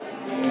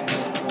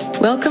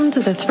Welcome to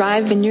the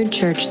Thrive Vineyard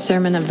Church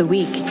Sermon of the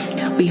Week.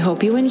 We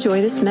hope you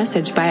enjoy this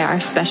message by our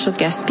special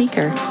guest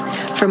speaker.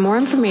 For more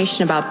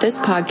information about this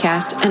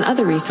podcast and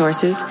other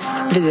resources,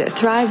 visit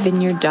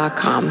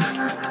thrivevineyard.com.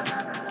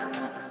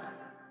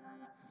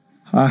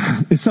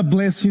 It's a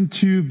blessing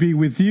to be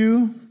with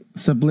you.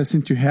 It's a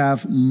blessing to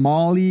have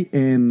Molly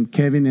and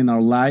Kevin in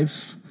our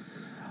lives.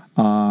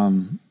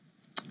 And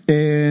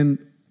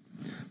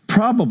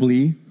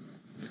probably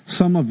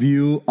some of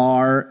you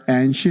are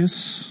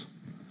anxious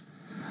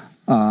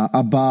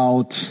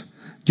about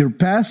your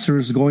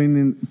pastors going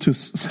into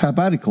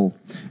sabbatical.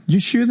 You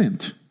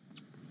shouldn't.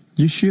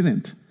 You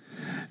shouldn't.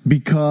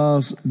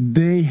 Because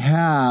they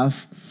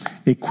have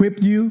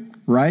equipped you,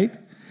 right?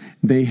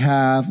 They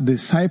have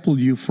discipled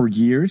you for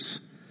years.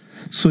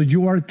 So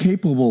you are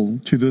capable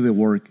to do the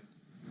work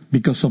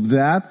because of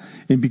that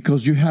and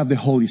because you have the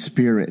Holy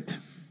Spirit.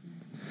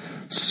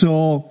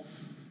 So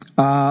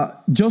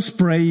just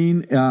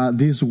praying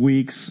these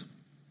weeks,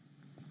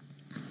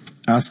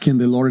 asking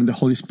the Lord and the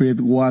Holy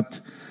Spirit, what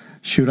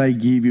should I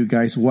give you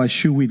guys? What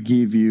should we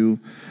give you?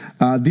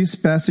 This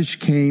passage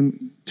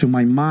came to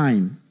my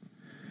mind,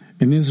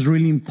 and it's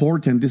really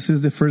important. This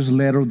is the first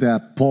letter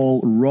that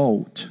Paul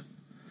wrote.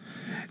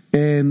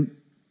 And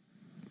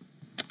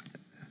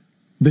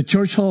the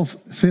church of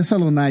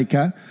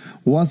Thessalonica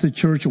was the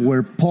church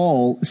where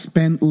Paul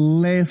spent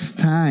less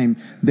time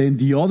than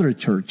the other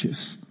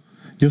churches,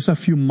 just a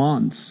few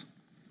months.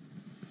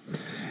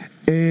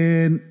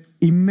 And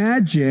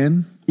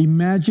imagine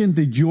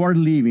that you are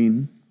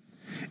living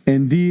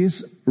in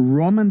this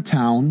Roman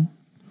town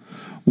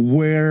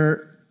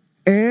where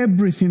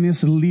everything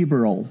is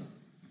liberal,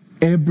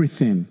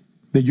 everything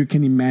that you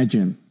can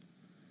imagine.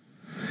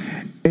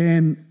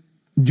 And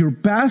your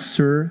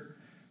pastor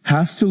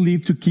has to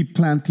leave to keep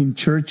planting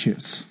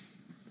churches.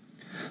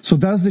 So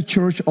that's the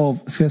church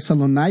of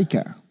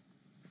Thessalonica.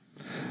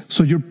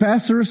 So your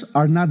pastors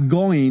are not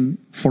going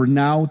for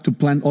now to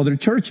plant other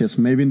churches,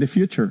 maybe in the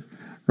future,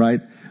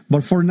 right?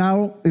 But for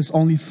now, it's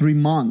only 3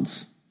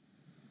 months.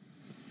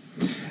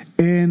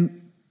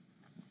 And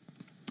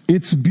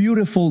it's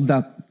beautiful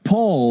that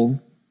Paul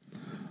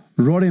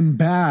wrote him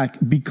back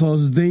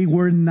because they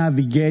were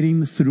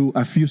navigating through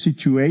a few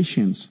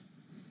situations.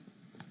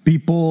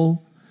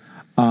 People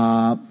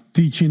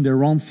teaching the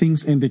wrong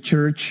things in the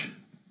church,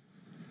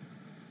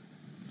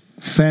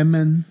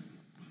 famine.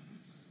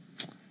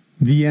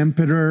 The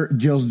emperor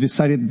just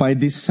decided by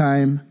this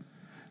time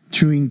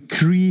to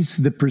increase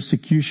the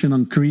persecution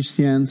on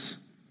Christians.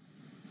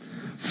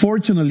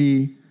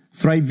 Fortunately,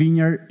 Thrive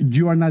Vineyard,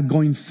 you are not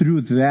going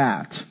through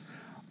that.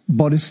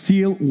 But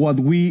still, what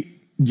we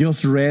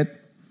just read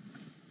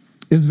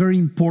is very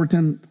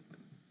important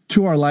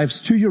to our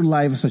lives, to your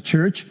life as a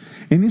church,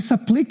 and it's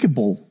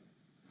applicable.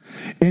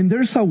 And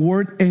there's a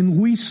word, and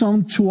we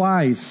sung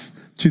twice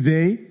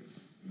today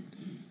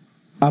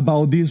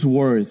about this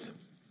word.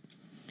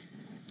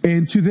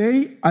 And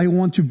today I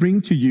want to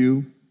bring to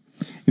you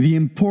the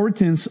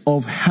importance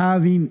of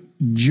having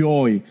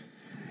joy.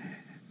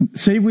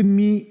 Say with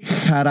me,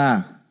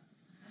 Chara.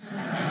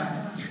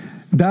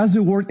 That's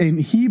the word in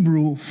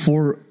Hebrew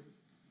for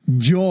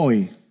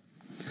joy.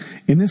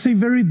 And it's a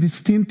very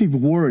distinctive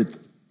word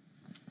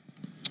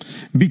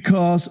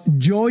because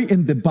joy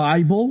in the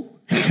Bible,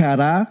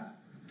 Chara,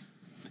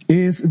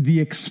 is the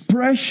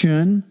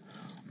expression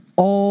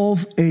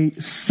of a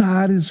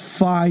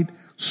satisfied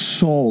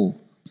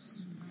soul.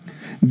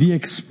 The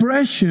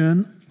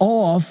expression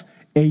of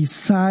a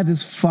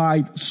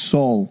satisfied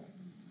soul.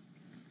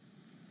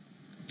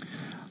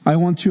 I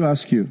want to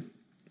ask you,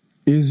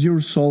 is your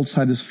soul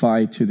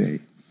satisfied today?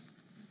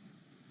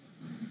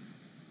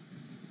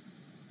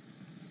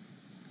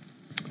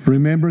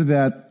 Remember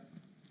that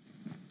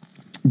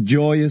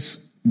joy is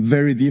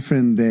very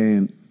different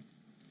than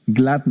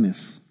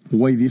gladness.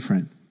 Way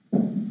different.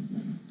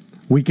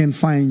 We can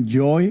find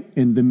joy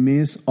in the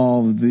midst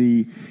of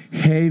the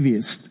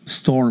heaviest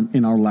storm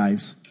in our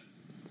lives.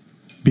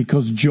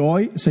 Because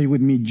joy, say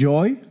with me,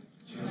 joy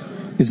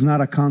is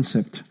not a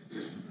concept.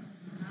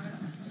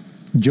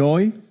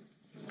 Joy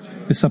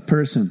is a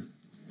person.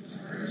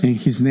 And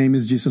his name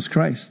is Jesus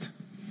Christ.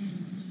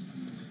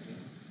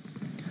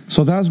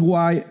 So that's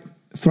why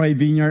Thrive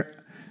Vineyard,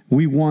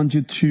 we want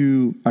you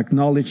to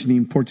acknowledge the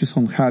importance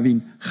of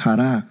having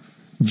Chara,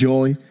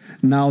 joy,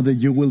 now that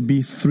you will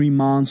be 3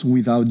 months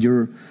without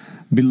your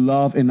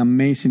beloved and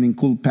amazing and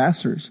cool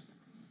pastors,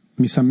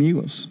 mis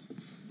amigos.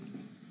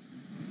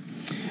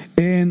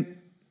 And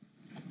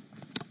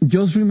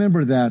just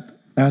remember that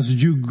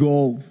as you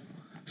go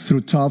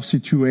through tough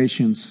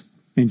situations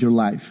in your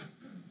life.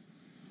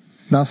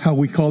 That's how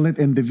we call it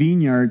in the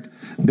vineyard,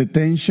 the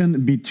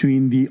tension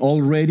between the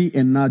already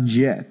and not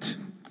yet.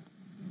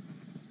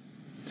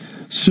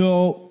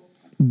 So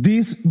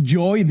this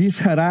joy, this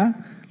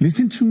Chara,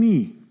 listen to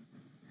me.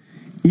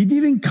 It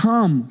didn't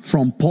come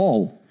from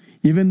Paul,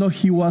 even though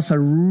he was a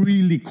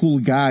really cool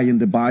guy in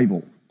the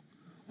Bible.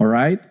 All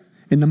right?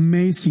 An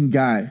amazing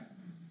guy.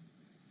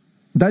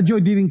 That joy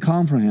didn't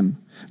come from him.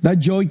 That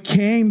joy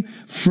came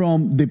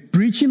from the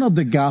preaching of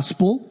the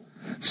gospel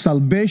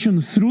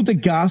salvation through the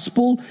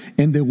gospel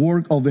and the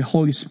work of the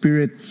Holy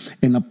Spirit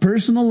in a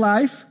personal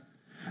life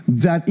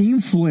that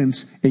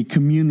influence a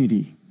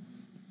community.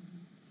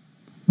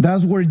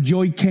 That's where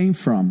joy came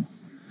from.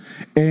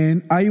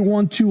 And I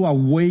want to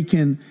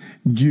awaken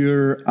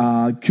your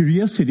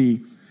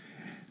curiosity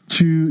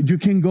you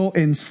can go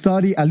and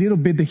study a little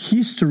bit the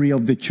history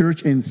of the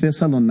church in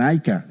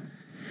Thessalonica.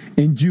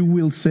 And you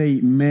will say,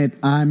 man,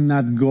 I'm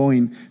not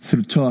going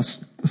through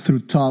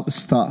tough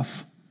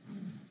stuff.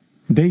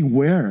 They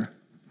were.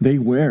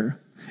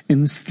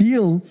 And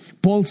still,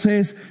 Paul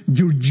says,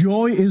 your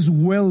joy is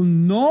well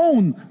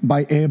known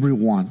by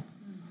everyone.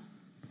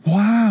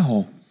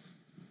 Wow.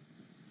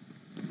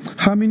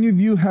 How many of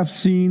you have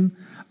seen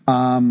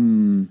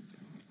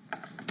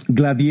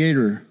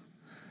Gladiator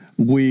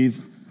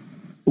with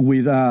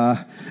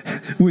the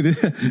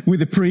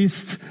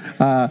priest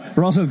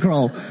Russell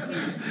Crowe?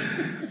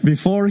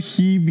 Before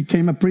he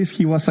became a priest,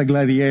 he was a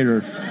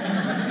gladiator.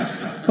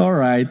 All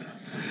right.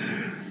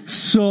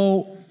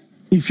 So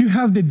if you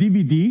have the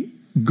DVD,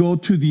 go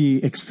to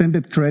the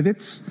extended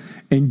credits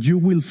and you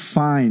will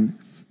find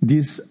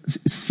this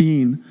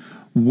scene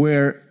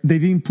where they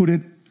didn't put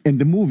it in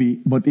the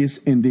movie, but it's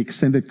in the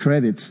extended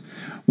credits,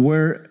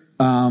 where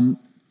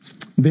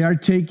they are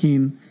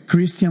taking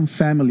Christian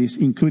families,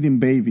 including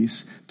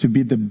babies, to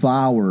be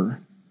devoured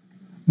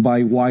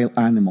by wild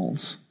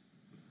animals.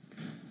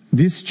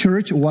 This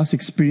church was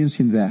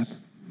experiencing that.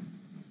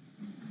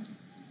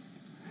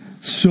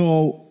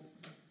 So,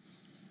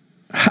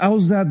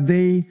 how's that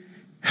they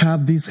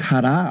have this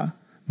chara,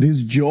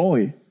 this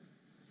joy?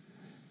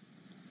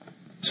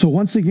 So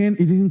once again,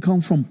 it didn't come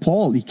from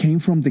Paul. It came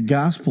from the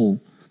gospel,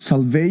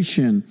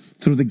 salvation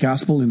through the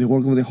gospel and the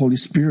work of the Holy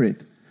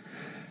Spirit.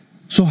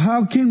 So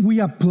how can we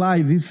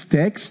apply this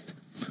text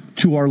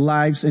to our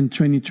lives in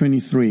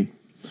 2023?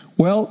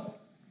 Well,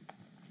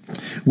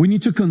 we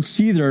need to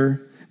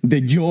consider the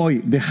joy,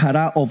 the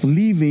chara of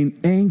living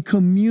in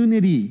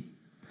community.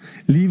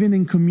 Living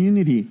in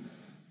community.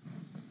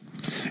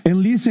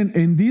 And listen,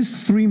 in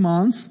these 3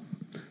 months,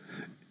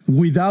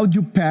 without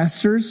you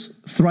pastors,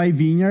 Thrive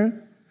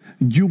Vineyard,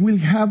 you will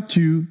have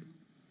to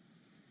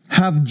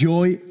have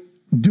joy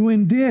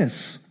doing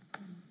this.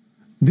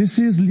 This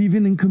is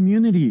living in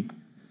community.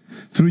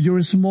 Through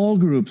your small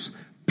groups,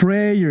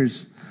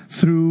 prayers,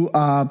 through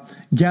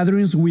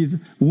gatherings with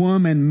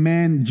women,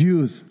 men,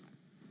 youth.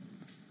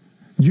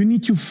 You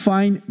need to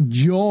find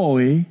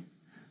joy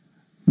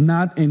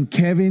not in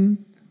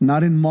Kevin,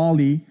 not in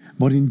Molly,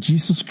 but in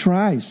Jesus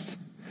Christ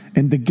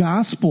and the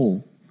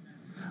gospel.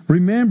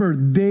 Remember,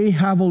 they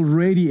have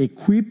already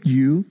equipped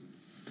you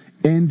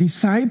and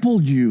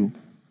discipled you.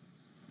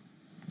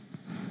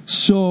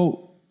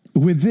 So,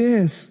 with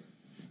this,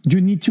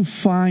 you need to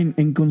find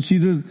and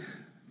consider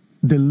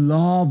the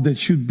love that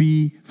should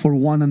be for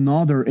one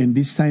another, and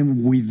this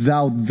time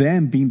without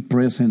them being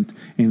present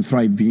in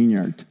Thrive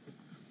Vineyard.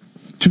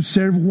 To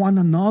serve one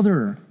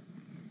another.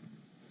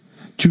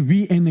 To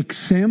be an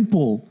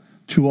example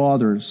to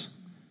others.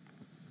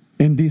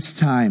 In this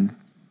time,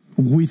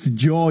 with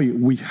joy,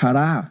 with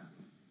chara.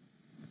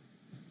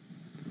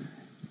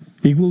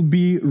 It will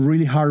be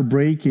really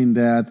heartbreaking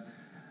that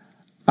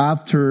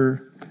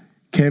after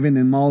Kevin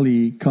and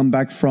Molly come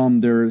back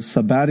from their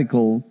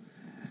sabbatical,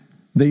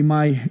 they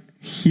might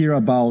hear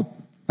about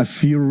a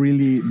few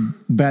really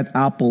bad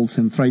apples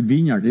in Thrive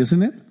Vineyard,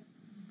 isn't it?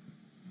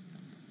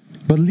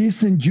 But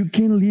listen, you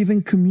can live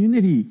in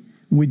community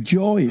with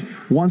joy.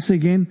 Once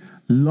again,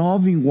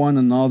 loving one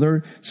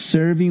another,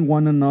 serving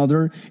one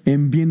another,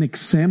 and being an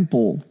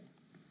example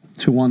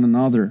to one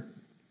another.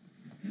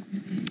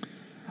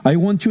 I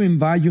want to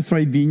invite you,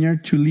 Thrive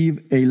Vineyard, to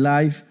live a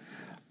life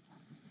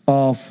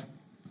of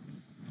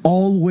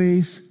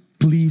always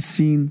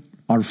pleasing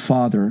our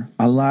Father,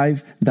 a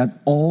life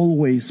that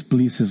always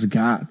pleases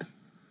God.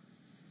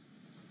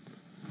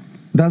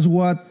 That's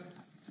what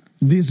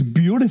this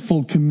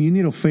beautiful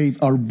community of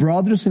faith, our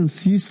brothers and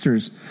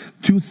sisters,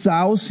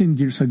 2,000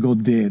 years ago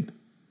did.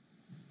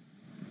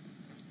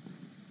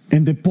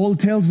 And the Paul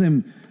tells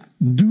them,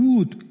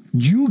 dude,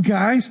 you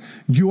guys,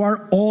 you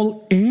are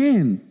all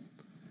in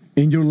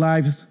your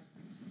lives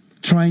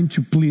trying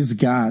to please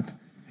God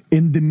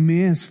in the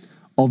midst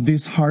of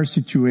these hard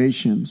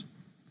situations.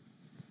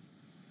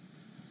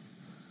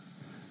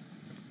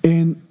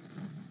 And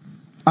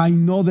I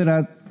know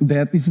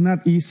that it's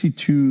not easy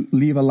to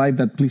live a life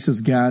that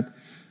pleases God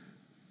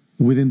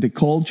within the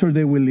culture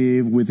that we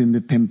live, within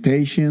the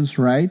temptations,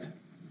 right?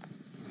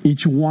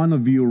 Each one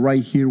of you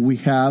right here, we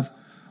have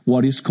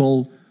what is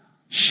called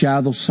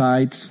shadow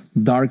sides,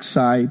 dark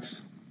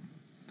sides.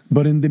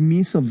 But in the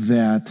midst of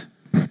that,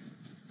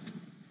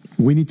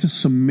 we need to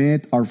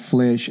submit our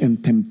flesh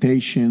and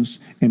temptations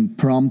and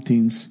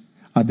promptings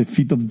at the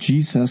feet of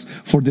Jesus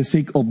for the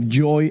sake of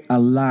joy, a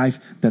life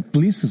that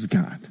pleases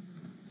God.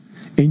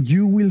 And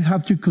you will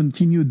have to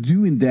continue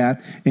doing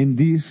that in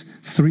these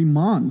 3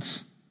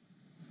 months.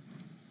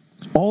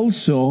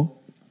 Also,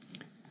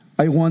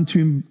 I want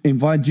to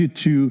invite you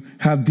to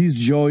have this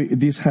joy,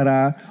 this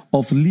chara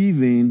of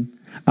living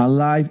a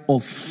life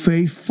of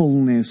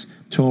faithfulness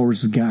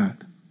towards God.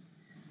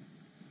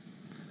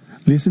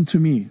 Listen to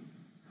me.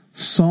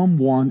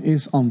 Someone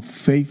is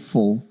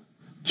unfaithful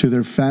to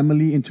their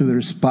family and to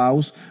their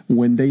spouse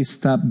when they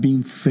stop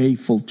being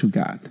faithful to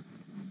God.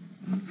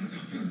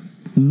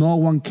 No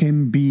one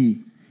can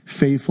be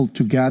faithful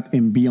to God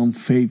and be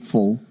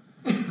unfaithful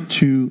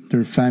to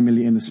their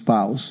family and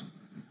spouse.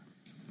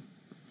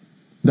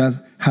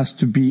 That has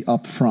to be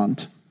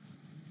upfront.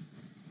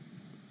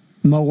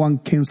 No one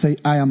can say,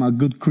 I am a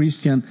good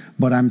Christian,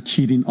 but I'm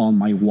cheating on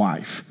my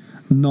wife.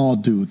 No,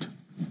 dude.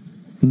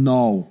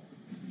 No.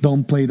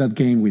 Don't play that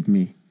game with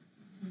me.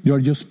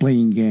 You're just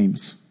playing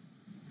games.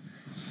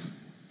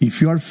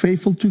 If you are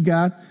faithful to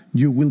God,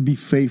 you will be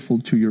faithful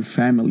to your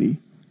family,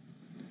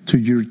 to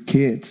your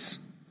kids,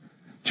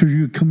 to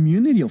your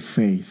community of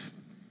faith.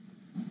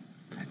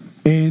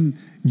 And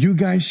you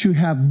guys should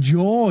have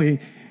joy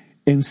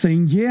in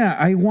saying, yeah,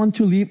 I want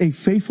to live a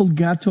faithful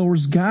God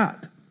towards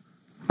God.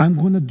 I'm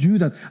going to do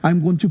that.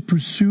 I'm going to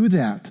pursue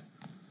that.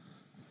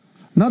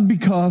 Not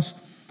because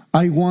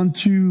I want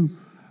to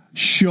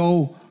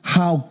show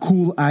how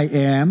cool I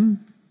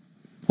am,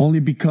 only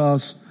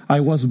because I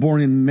was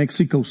born in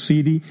Mexico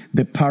City,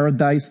 the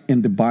paradise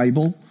in the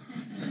Bible.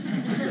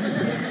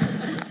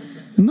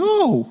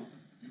 No.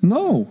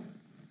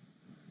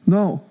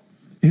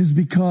 It's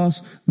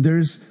because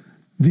there's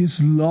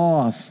this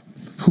love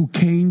who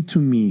came to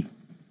me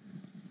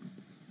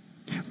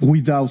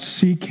without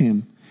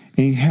seeking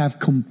and have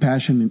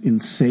compassion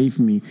and save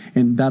me.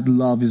 And that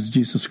love is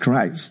Jesus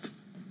Christ.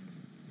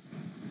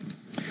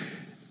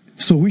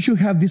 So we should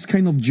have this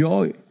kind of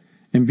joy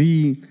and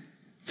be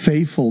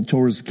faithful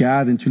towards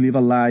God and to live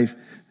a life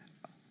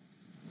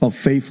of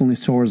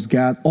faithfulness towards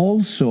God.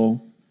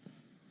 Also,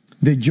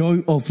 the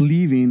joy of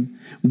living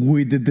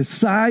with the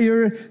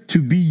desire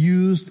to be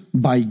used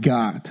by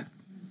God.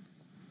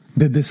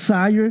 The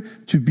desire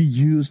to be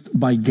used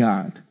by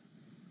God.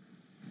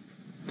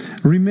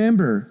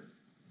 Remember,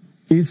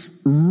 it's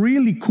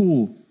really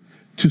cool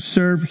to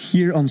serve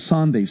here on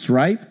Sundays,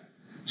 right?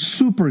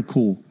 Super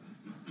cool.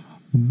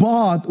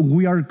 But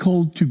we are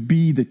called to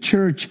be the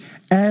church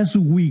as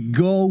we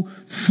go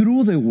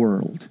through the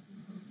world.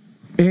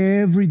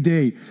 Every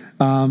day.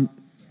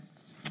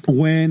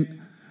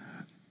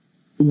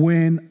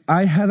 When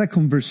I had a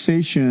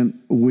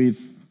conversation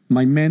with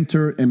my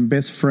mentor and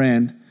best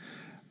friend,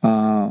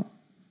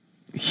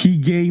 he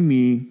gave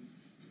me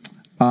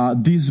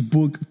this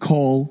book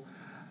called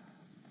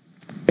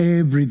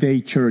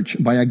Everyday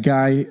Church by a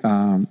guy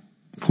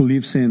who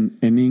lives in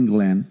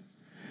England.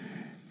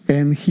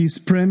 And his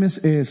premise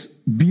is,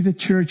 be the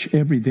church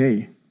every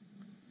day.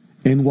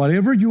 And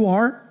whatever you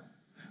are,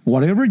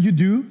 whatever you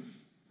do,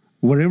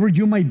 wherever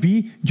you might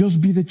be,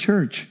 just be the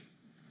church.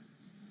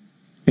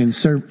 And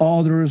serve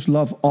others,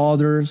 love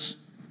others,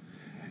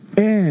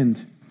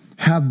 and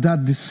have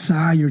that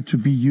desire to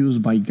be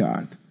used by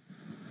God.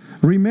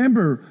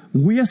 Remember,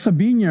 we as a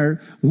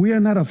vineyard, we are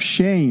not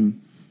ashamed.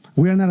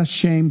 We are not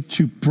ashamed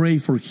to pray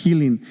for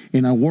healing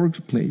in our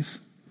workplace.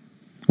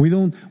 We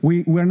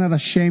are not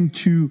ashamed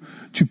to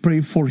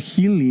pray for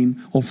healing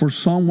or for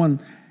someone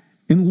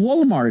in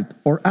Walmart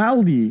or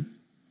Aldi,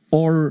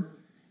 or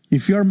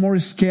if you are more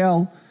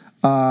scale,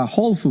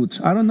 Whole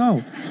Foods, I don't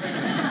know,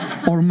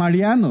 or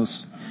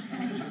Mariano's,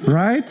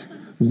 right?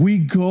 We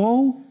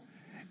go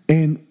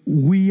and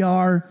we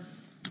are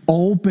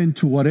open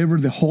to whatever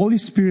the Holy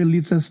Spirit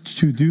leads us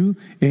to do.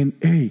 And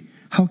hey,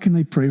 how can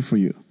I pray for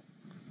you?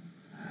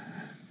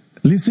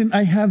 Listen,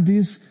 I have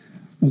this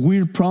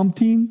weird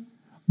prompting,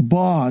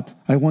 but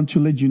I want to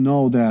let you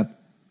know that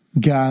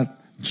God,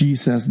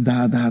 Jesus,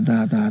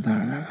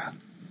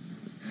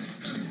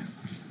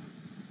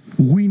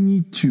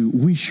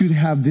 we should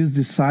have this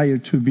desire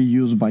to be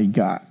used by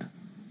God.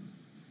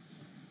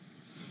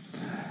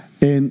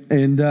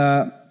 And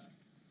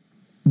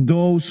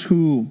those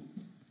who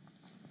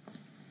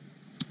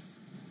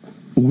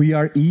we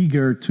are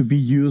eager to be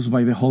used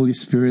by the Holy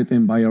Spirit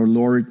and by our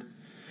Lord,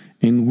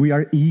 and we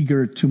are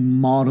eager to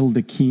model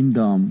the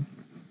kingdom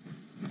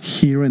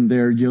here and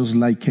there, just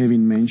like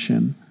Kevin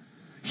mentioned.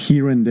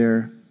 Here and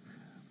there,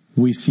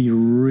 we see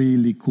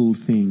really cool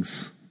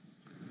things.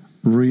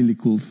 Really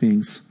cool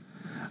things.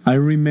 I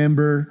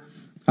remember,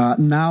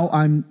 now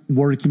I'm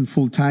working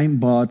full-time,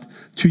 but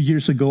 2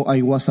 years ago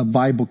I was a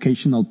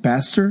bivocational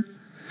pastor,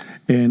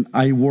 and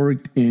I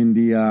worked in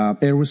the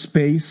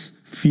aerospace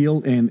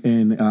field and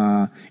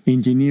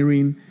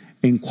engineering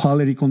and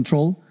quality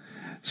control.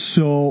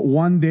 So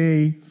one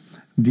day,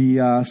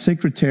 the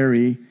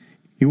secretary,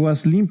 he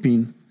was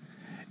limping,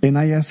 and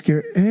I asked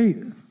her, hey,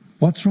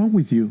 what's wrong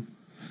with you?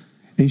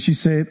 And she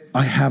said,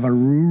 I have a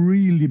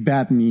really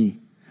bad knee,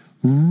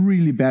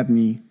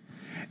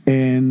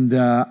 and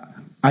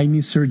I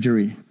need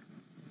surgery.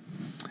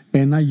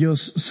 And I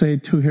just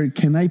said to her,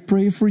 can I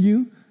pray for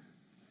you?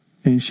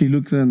 And she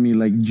looked at me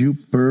like, you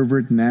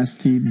pervert,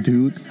 nasty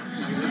dude.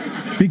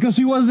 Because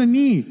it was the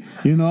knee,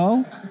 you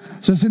know.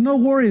 So I said, no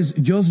worries,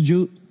 just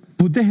you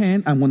put the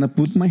hand, I'm going to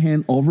put my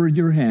hand over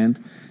your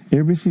hand.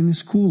 Everything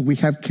is cool. We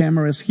have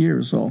cameras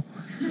here, so.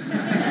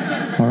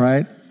 All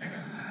right.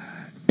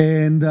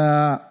 And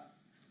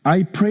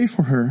I prayed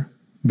for her,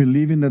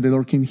 believing that the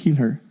Lord can heal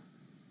her.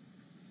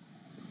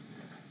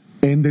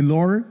 And the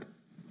Lord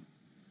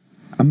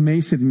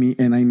amazed me,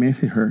 and I met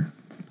her.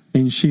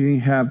 And she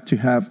didn't have to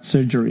have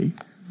surgery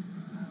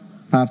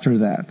after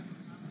that.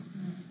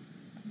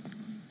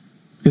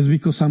 It's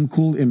because I'm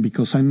cool and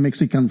because I'm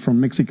Mexican from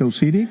Mexico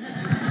City?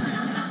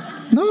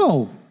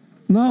 No,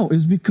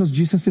 it's because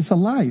Jesus is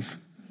alive.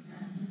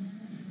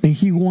 And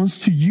He wants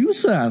to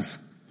use us.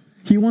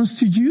 He wants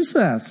to use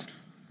us.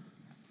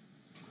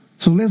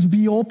 So let's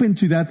be open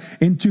to that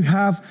and to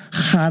have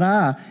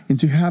Chara and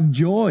to have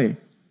joy.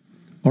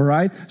 All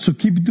right? So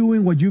keep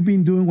doing what you've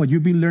been doing, what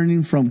you've been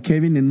learning from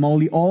Kevin and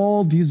Molly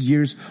all these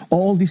years,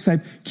 all this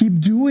time.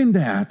 Keep doing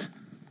that.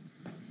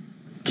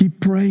 Keep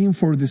praying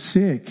for the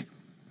sick.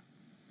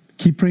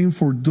 Keep praying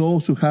for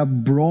those who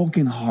have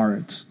broken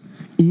hearts,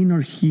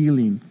 inner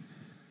healing.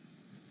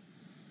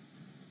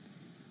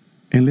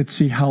 And let's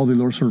see how the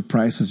Lord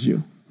surprises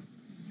you.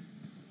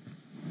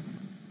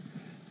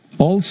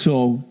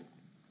 Also,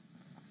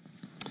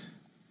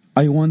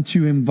 I want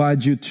to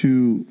invite you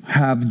to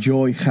have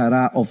joy,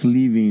 Chara, of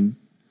living,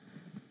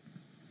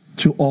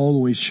 to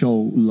always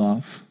show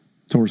love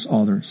towards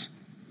others,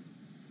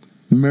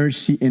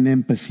 mercy and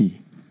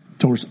empathy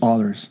towards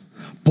others.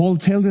 Paul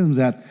tells them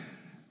that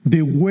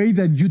the way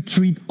that you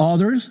treat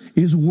others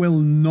is well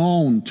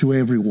known to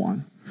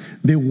everyone.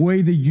 The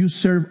way that you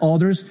serve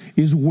others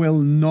is well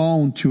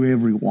known to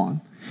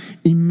everyone.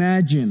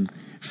 Imagine,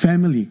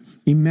 family,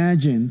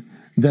 imagine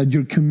that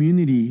your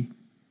community,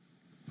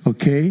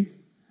 okay,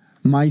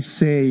 might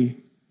say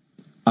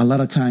a lot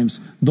of times,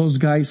 those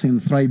guys in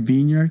Thrive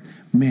Vineyard,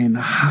 man,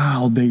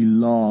 how they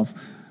love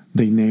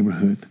their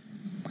neighborhood,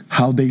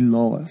 how they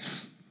love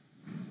us,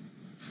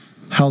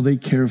 how they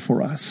care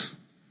for us.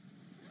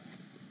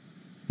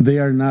 They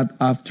are not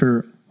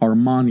after our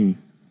money,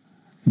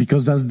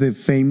 because that's the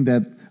fame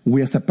that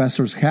we as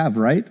pastors have,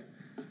 right?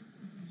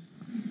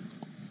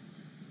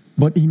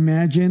 But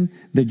imagine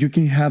that you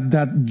can have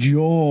that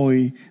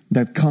joy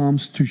that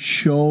comes to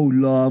show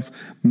love,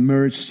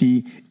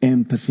 mercy,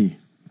 empathy.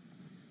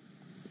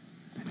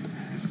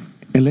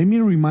 And let me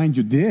remind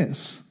you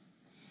this.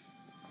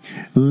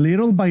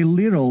 Little by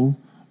little,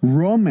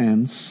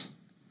 Romans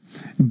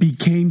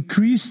became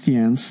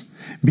Christians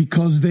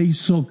because they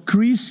saw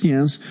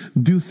Christians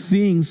do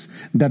things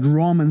that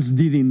Romans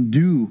didn't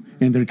do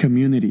in their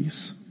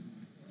communities.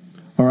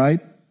 All right?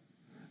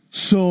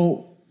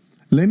 So,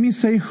 let me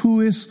say who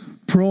is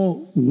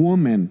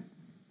pro-woman.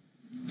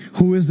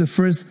 Who is the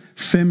first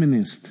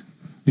feminist?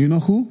 Do you know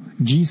who?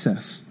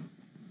 Jesus.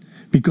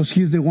 Because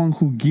He's the one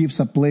who gives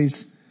a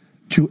place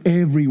to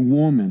every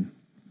woman.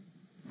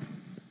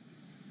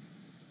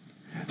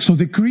 So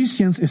the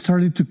Christians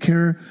started to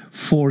care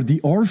for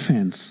the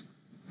orphans,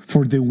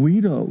 for the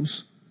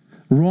widows.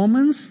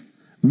 Romans,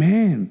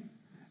 man,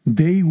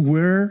 they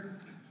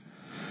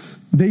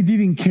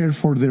didn't care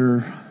for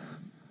their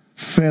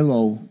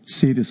fellow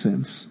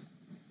citizens.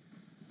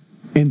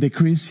 And the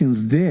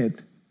Christians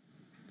did.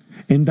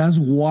 And that's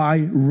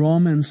why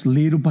Romans,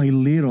 little by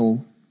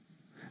little,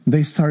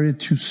 they started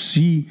to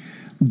see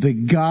the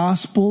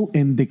gospel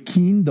and the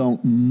kingdom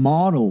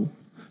model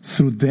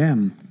through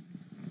them.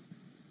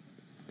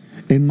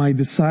 And my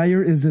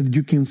desire is that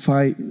you can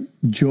find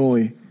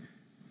joy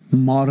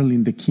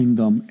modeling the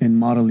kingdom and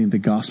modeling the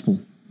gospel.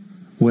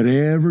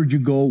 Wherever you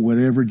go,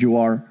 wherever you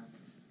are.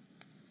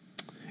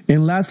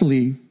 And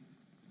lastly,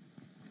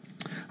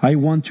 I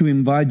want to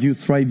invite you,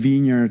 Thrive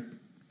Vineyard,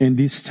 in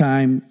this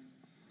time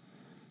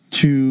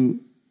to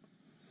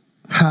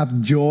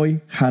have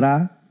joy,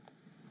 Chara,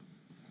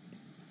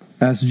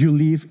 as you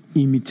live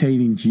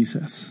imitating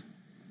Jesus.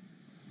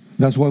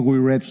 That's what we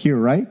read here,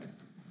 right?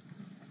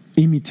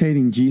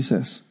 Imitating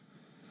Jesus.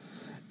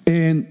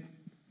 And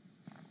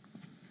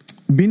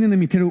being an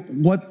imitator,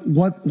 what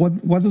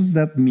does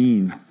that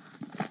mean?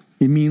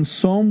 It means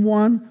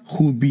someone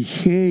who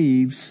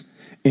behaves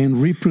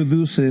and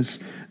reproduces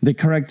the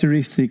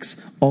characteristics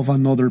of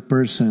another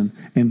person.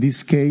 In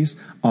this case,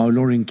 our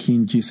Lord and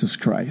King Jesus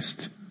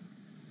Christ.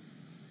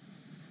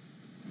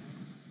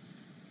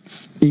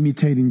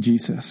 Imitating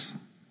Jesus.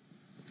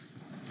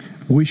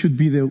 We should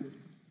be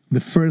the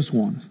first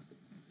ones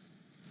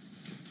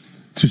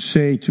to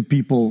say to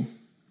people,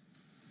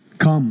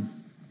 come,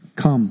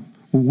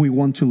 we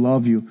want to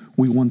love you,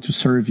 we want to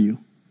serve you.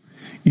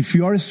 If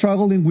you are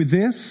struggling with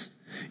this,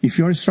 if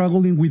you are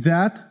struggling with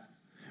that,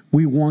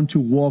 we want to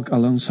walk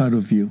alongside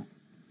of you.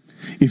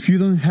 If you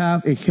don't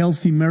have a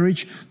healthy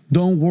marriage,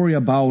 don't worry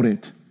about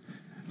it.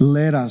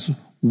 Let us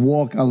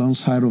walk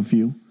alongside of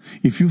you.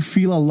 If you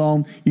feel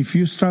alone, if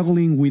you're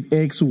struggling with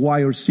X,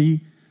 Y, or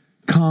Z,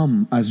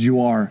 come as you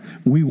are.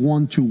 We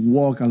want to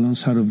walk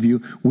alongside of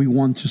you. We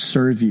want to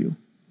serve you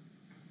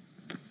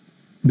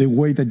the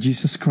way that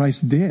Jesus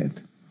Christ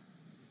did.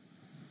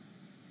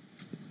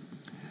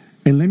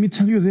 And let me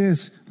tell you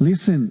this.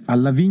 Listen, at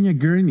La Viña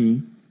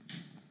Gurney,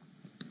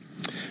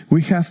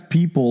 we have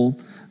people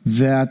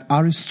that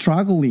are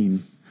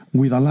struggling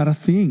with a lot of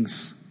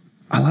things.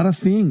 A lot of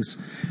things.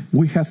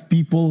 We have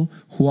people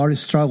who are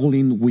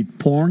struggling with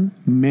porn,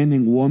 men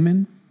and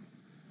women,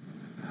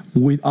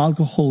 with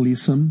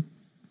alcoholism,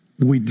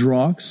 with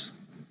drugs.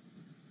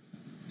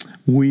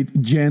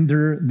 with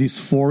gender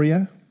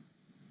dysphoria.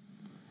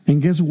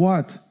 And guess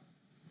what?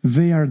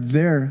 They are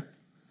there.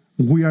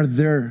 We are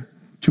there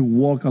to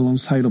walk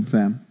alongside of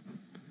them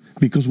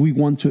because we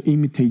want to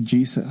imitate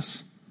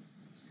Jesus.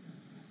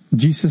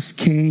 Jesus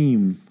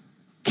came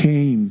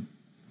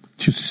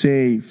to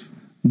save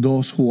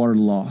those who are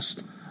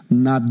lost,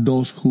 not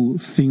those who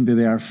think that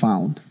they are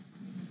found.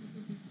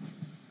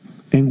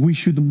 And we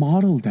should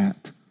model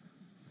that.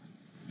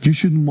 You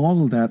should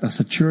model that as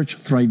a church,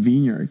 Thrive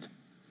Vineyard.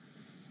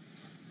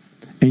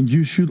 And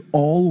you should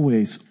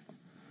always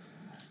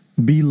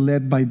be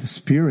led by the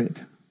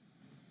Spirit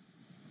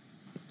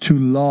to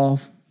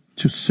love,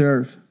 to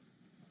serve,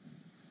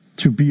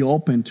 to be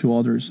open to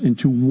others, and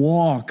to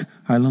walk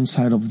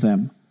alongside of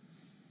them.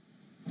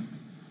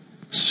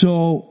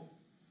 So,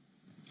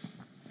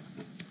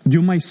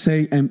 you might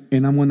say, and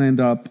I'm going to end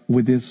up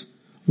with this,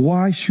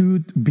 why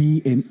should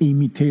be an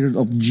imitator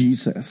of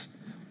Jesus?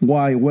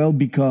 Why? Well,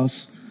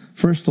 because,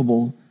 first of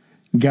all,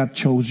 God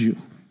chose you.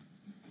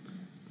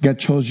 God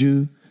chose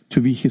you to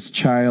be His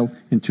child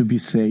and to be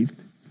saved.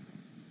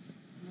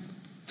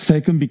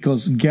 Second,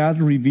 because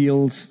God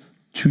reveals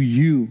to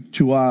you,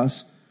 to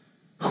us,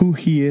 who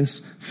He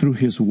is through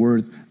His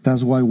Word.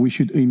 That's why we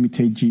should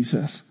imitate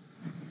Jesus.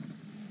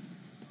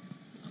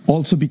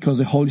 Also because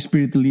the Holy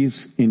Spirit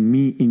lives in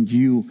me, in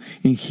you,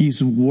 and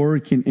He's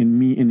working in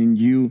me and in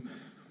you,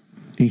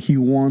 and He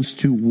wants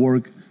to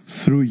work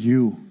through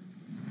you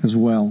as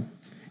well.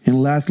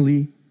 And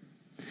lastly,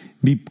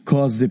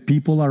 because the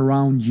people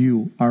around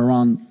you,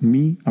 around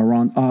me,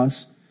 around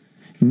us,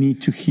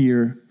 need to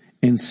hear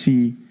and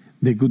see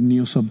the good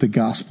news of the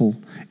gospel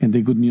and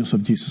the good news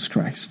of Jesus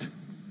Christ.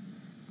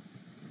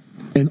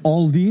 And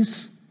all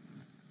this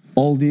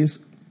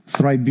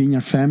Thrive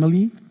Vineyard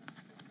family,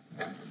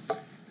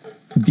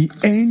 the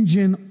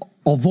engine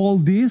of all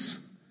this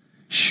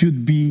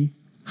should be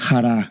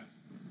Chara,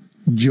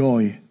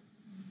 joy,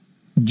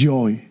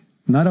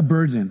 not a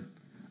burden,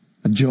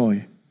 a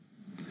joy.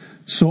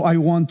 So I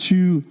want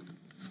to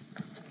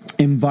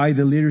invite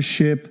the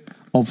leadership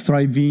of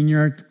Thrive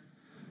Vineyard.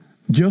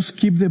 Just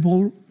keep the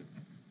ball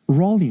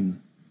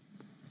rolling.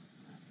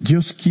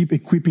 Just keep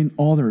equipping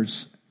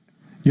others.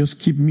 Just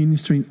keep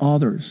ministering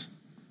others.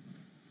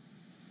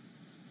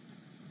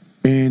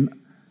 And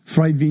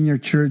Thrive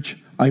Vineyard Church,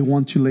 I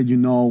want to let you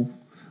know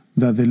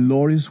that the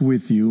Lord is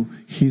with you.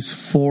 He's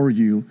for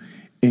you.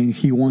 And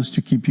He wants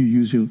to keep you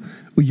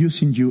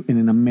using you in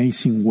an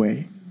amazing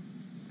way.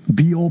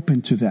 Be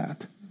open to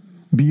that.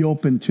 Be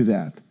open to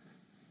that.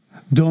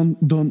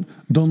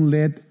 Don't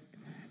let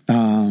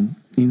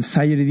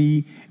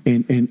anxiety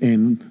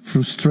and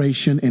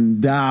frustration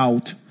and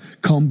doubt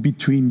come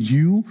between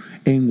you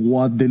and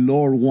what the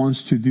Lord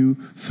wants to do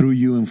through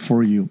you and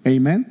for you.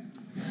 Amen?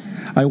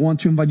 I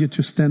want to invite you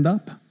to stand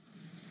up.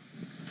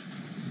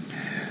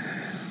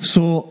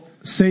 So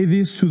say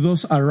this to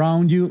those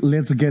around you.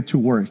 Let's get to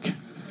work.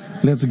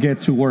 Let's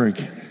get to work.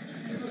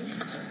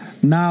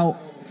 Now,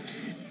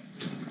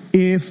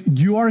 if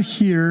you are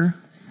here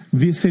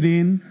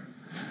visiting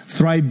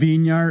Thrive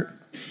Vineyard,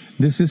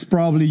 this is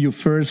probably your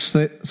first,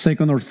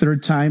 second, or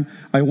third time,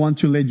 I want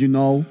to let you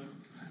know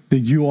that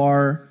you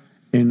are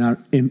in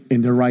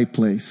the right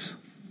place.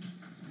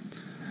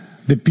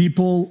 The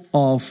people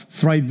of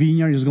Thrive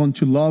Vineyard is going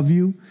to love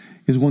you,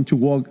 is going to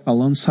walk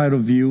alongside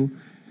of you.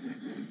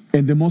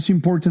 And the most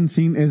important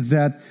thing is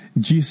that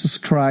Jesus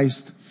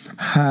Christ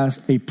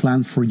has a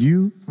plan for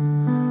you,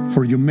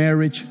 for your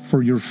marriage,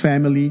 for your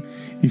family.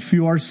 If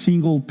you are a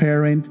single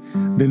parent,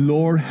 the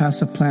Lord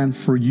has a plan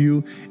for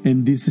you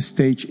in this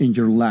stage in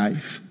your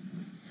life.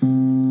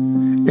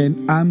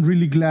 And I'm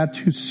really glad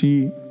to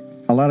see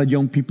a lot of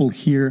young people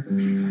here,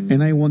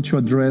 and I want to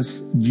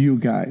address you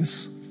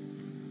guys.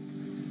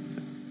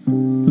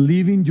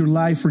 Living your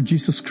life for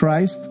Jesus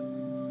Christ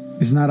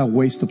is not a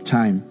waste of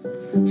time.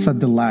 It's a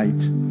delight.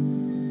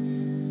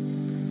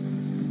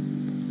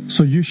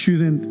 So you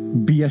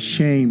shouldn't be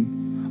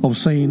ashamed of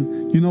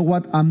saying, you know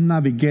what, I'm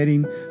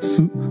navigating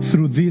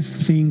through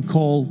this thing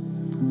called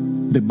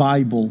the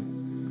Bible,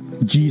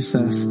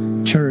 Jesus,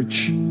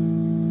 church.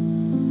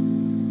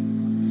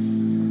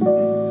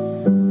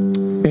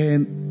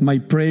 And my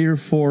prayer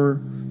for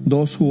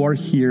those who are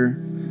here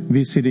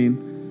visiting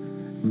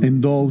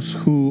and those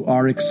who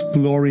are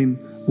exploring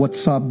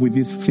what's up with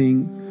this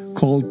thing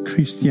called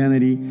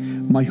Christianity,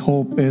 my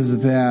hope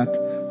is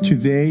that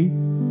today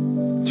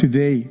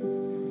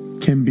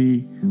can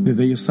be the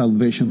day of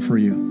salvation for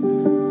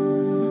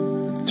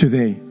you.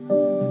 Today,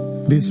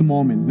 this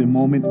moment, the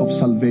moment of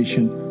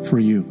salvation for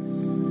you.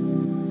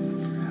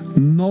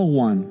 No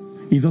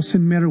one, it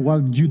doesn't matter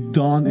what you've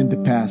done in the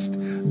past,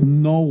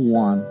 no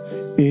one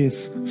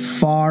is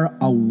far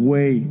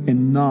away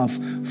enough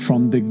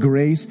from the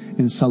grace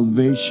and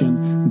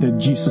salvation that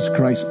Jesus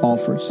Christ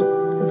offers.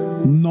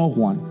 No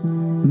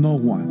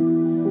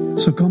one.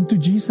 So come to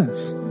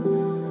Jesus.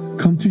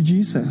 Come to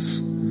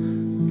Jesus.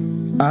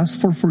 Ask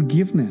for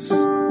forgiveness.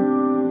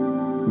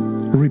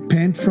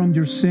 Repent from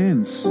your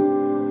sins.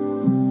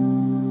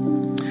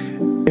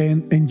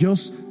 And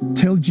just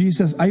tell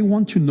Jesus, I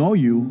want to know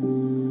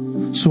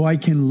you. so I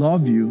can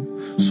love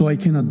you, so I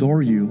can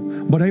adore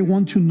you. But I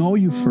want to know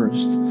you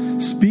first.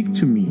 Speak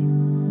to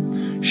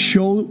me.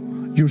 Show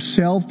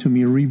yourself to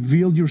me.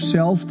 Reveal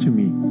yourself to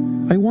me.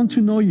 I want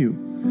to know you.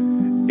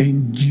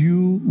 And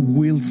you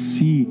will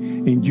see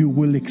and you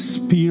will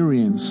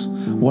experience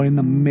what an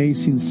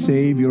amazing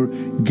Savior,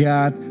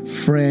 God,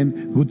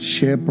 friend, good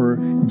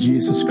shepherd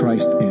Jesus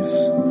Christ is.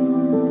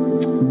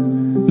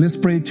 Let's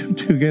pray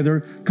together.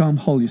 Come,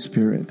 Holy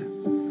Spirit.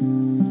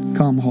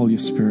 Come, Holy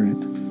Spirit.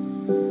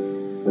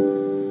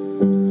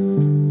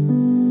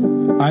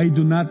 I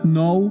do not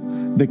know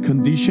the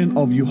condition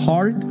of your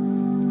heart.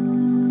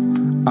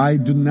 I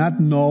do not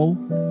know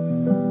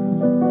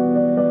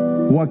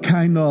what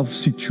kind of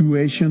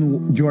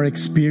situation you are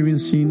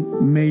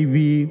experiencing.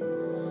 Maybe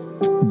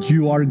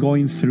you are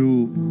going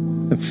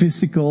through a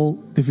physical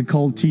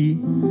difficulty.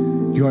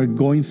 You are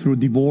going through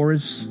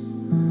divorce,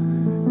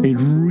 a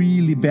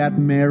really bad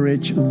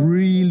marriage,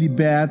 really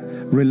bad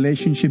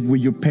relationship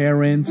with your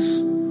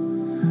parents.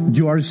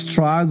 You are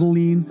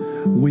struggling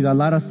with a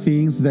lot of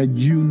things that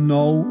you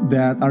know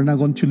that are not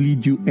going to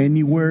lead you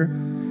anywhere,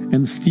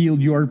 and still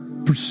you are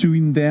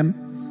pursuing them.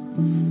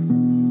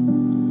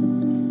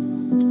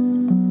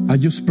 I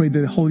just pray that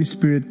the Holy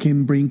Spirit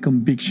can bring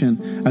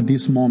conviction at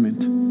this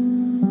moment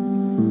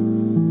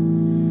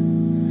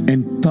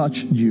and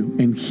touch you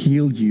and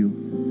heal you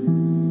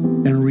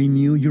and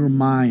renew your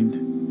mind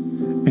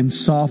and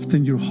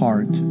soften your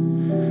heart.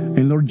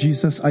 And Lord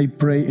Jesus, I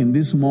pray in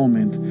this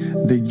moment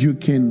that you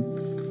can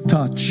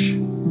touch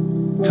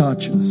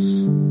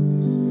us.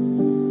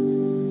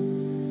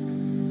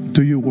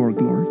 Do your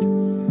work, Lord.